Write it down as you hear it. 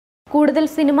കൂടുതൽ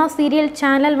cinema, serial,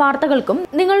 channel വാർത്തകൾക്കും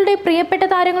നിങ്ങളുടെ പ്രിയപ്പെട്ട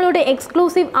താരങ്ങളുടെ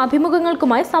എക്സ്ക്ലൂസീവ്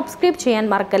അഭിമുഖങ്ങൾക്കുമായി സബ്സ്ക്രൈബ് ചെയ്യാൻ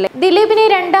മറക്കല്ലേ. ദിലീപിനെ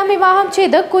രണ്ടാം വിവാഹം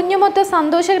ചെയ്ത് കുഞ്ഞുമൊത്ത്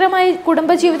സന്തോഷകരമായ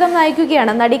കുടുംബജീവിതം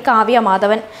നയിക്കുകയാണ് നടി കാവ്യ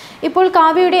മാധവൻ. ഇപ്പോൾ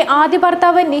കാവ്യയുടെ ആദ്യ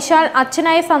ഭർത്താവ് നിഷാൽ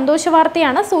അച്ഛനായ സന്തോഷ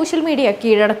വാർത്തയാണ് സോഷ്യൽ മീഡിയ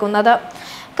കീഴടക്കുന്നത്.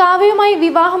 കാവ്യയുമായി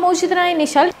വിവാഹമോചിതനായ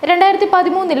നിഷാൽ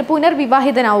 2013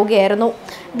 പുനർവിവാഹിതനാവുകയായിരുന്നു.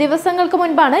 ദിവസങ്ങൾക്ക്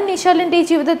മുൻപാണ് നിഷാലിന്റെ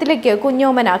ജീവിതത്തിലേക്ക്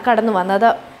കുഞ്ഞോമന കടന്നു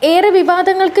വന്നത്. ഏറെ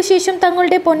വിവാദങ്ങൾക്ക് ശേഷം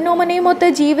തങ്ങളുടെ പൊന്നോമനയുമൊത്ത്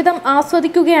ജീവിതം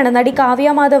ആസ്വദിക്കുകയാണ് നടി കാവ്യ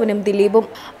മാധവനും ദിലീപും.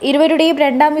 ഇരുവരുടെയും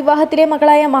രണ്ടാം വിവാഹത്തിലെ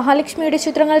മകളായ മഹാലക്ഷ്മിയുടെ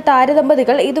ചിത്രങ്ങൾ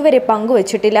താരദമ്പതികൾ ഇതുവരെ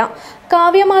പങ്കുവച്ചിട്ടില്ല.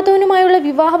 കാവ്യ മാധവനുമായുള്ള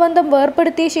വിവാഹബന്ധം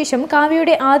വേർപ്പെടുത്തിയ ശേഷം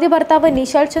കാവ്യയുടെ ആദ്യ ഭർത്താവ്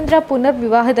നിഷാൽ ചന്ദ്ര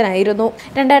പുനർവിവാഹിതനായിരുന്നു.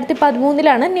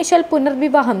 2013 നിഷാൽ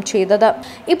പുനർവിവാഹം ചെയ്തത്.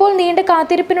 ഇപ്പോൾ നീണ്ട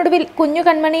കാത്തിരിപ്പിനൊടുവിൽ കുഞ്ഞു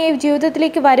കൺമണിയെ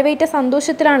ജീവിതത്തിലേക്ക് വരവേറ്റ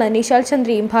സന്തോഷത്തിലാണ് നിഷാൽ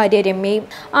ചന്ദ്രയും ഭാര്യ രമ്യയും.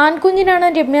 ആൺകുഞ്ഞിനാണ്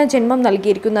രമ്യ ജന്മം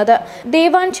നൽകിയിരിക്കുന്നത്.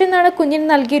 ദേവാൻഷ് എന്നാണ് കുഞ്ഞിന്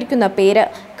നൽകിയിരിക്കുന്ന പേര്.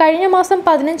 കഴിഞ്ഞ മാസം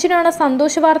 15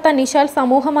 സന്തോഷ വാർത്ത നിഷാൽ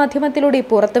സമൂഹ മാധ്യമത്തിലൂടെ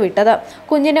പുറത്തുവിട്ടത്.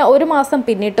 കുഞ്ഞിന് 1 മാസം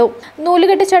പിന്നിട്ടു.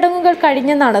 നൂലുകെട്ട് ചടങ്ങുകൾ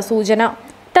കഴിഞ്ഞെന്നാണ് സൂചന.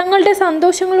 തങ്ങളുടെ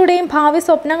സന്തോഷങ്ങളുടെയും ഭാവി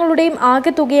സ്വപ്നങ്ങളുടെയും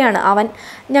ആകെ തുകയാണ് അവൻ.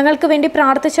 ഞങ്ങൾക്ക് വേണ്ടി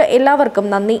പ്രാർത്ഥിച്ച എല്ലാവർക്കും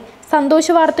നന്ദി. സന്തോഷ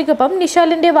വാർത്തയ്ക്കൊപ്പം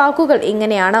നിഷാലിന്റെ വാക്കുകൾ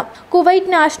ഇങ്ങനെയാണ്.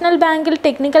 കുവൈറ്റ് നാഷണൽ ബാങ്കിൽ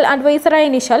ടെക്നിക്കൽ അഡ്വൈസറായ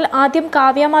നിഷാൽ ആദ്യം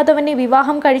കാവ്യ മാധവനെ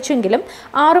വിവാഹം കഴിച്ചെങ്കിലും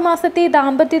 6 മാസത്തെ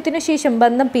ദാമ്പത്യത്തിനു ശേഷം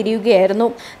ബന്ധം പിരിയുകയായിരുന്നു.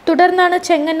 തുടർന്നാണ്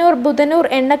ചെങ്ങന്നൂർ ബുധനൂർ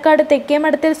എണ്ണക്കാട്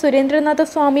തെക്കേമഠത്തിൽ സുരേന്ദ്രനാഥ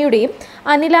സ്വാമിയുടെയും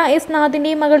അനില എസ്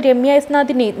നാഥിന്റെയും മകൾ രമ്യ എസ്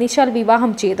നാഥിനെ നിഷാൽ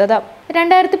വിവാഹം ചെയ്തത്.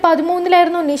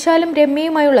 2013 നിഷാലും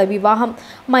രമ്യയുമായുള്ള വിവാഹം.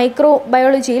 Micro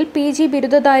ബയോളജിയിൽ PG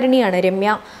ബിരുദധാരിണിയാണ്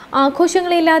Ramya.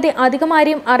 ആഘോഷങ്ങളില്ലാതെ അധികം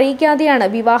ആരെയും അറിയിക്കാതെയാണ്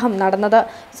വിവാഹം നടന്നത്.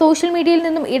 സോഷ്യൽ മീഡിയയിൽ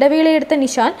നിന്നും ഇടവേളയെടുത്ത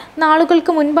നിഷാൽ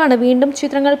നാളുകൾക്ക് മുൻപാണ് വീണ്ടും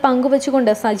ചിത്രങ്ങൾ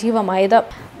പങ്കുവച്ചുകൊണ്ട് സജീവമായത്.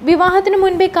 വിവാഹത്തിനു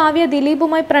മുൻപേ കാവ്യ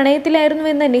ദിലീപുമായി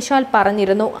പ്രണയത്തിലായിരുന്നുവെന്ന് നിഷാൽ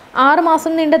പറഞ്ഞിരുന്നു. 6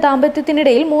 മാസം നീണ്ട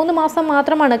ദാമ്പത്യത്തിനിടയിൽ 3 മാസം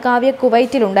മാത്രമാണ് കാവ്യ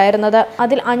കുവൈറ്റിലുണ്ടായിരുന്നത്.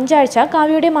 അതിൽ 5 ആഴ്ച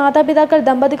കാവ്യയുടെ മാതാപിതാക്കൾ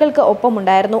ദമ്പതികൾക്ക്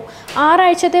ഒപ്പമുണ്ടായിരുന്നു. 6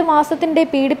 ആഴ്ചത്തെ മാസത്തിനിടെ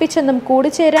പീഡിപ്പിച്ചെന്നും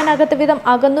കൂടിച്ചേരാനാകാത്ത വിധം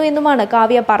അകന്നു എന്നുമാണ്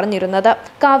കാവ്യ പറഞ്ഞിരുന്നത്.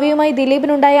 കാവ്യയുമായി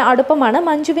ദിലീപിനുണ്ടായ അടുപ്പമാണ്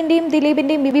മഞ്ജുവിന്റെയും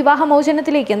ദിലീപിന്റെയും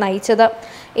വിവാഹമോചനത്തിലേക്ക് നയിച്ചത്.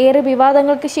 ഏറെ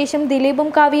വിവാദങ്ങൾക്ക് ശേഷം ദിലീപും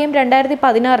കാവ്യയും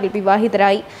 2016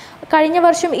 വിവാഹിതരായി. കഴിഞ്ഞ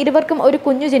വർഷം ഇരുവർക്കും ഒരു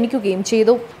കുഞ്ഞു ജനിക്കുകയും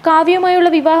ചെയ്തു. കാവ്യയുമായുള്ള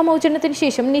വിവാഹമോചനത്തിന്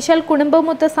ശേഷം നിഷാൽ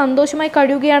കുടുംബമൊത്ത് സന്തോഷമായി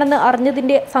കഴിയുകയാണെന്ന്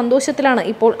അറിഞ്ഞതിന്റെ സന്തോഷത്തിലാണ്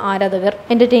ഇപ്പോൾ ആരാധകർ.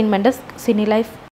 Entertainment desk, Sini life.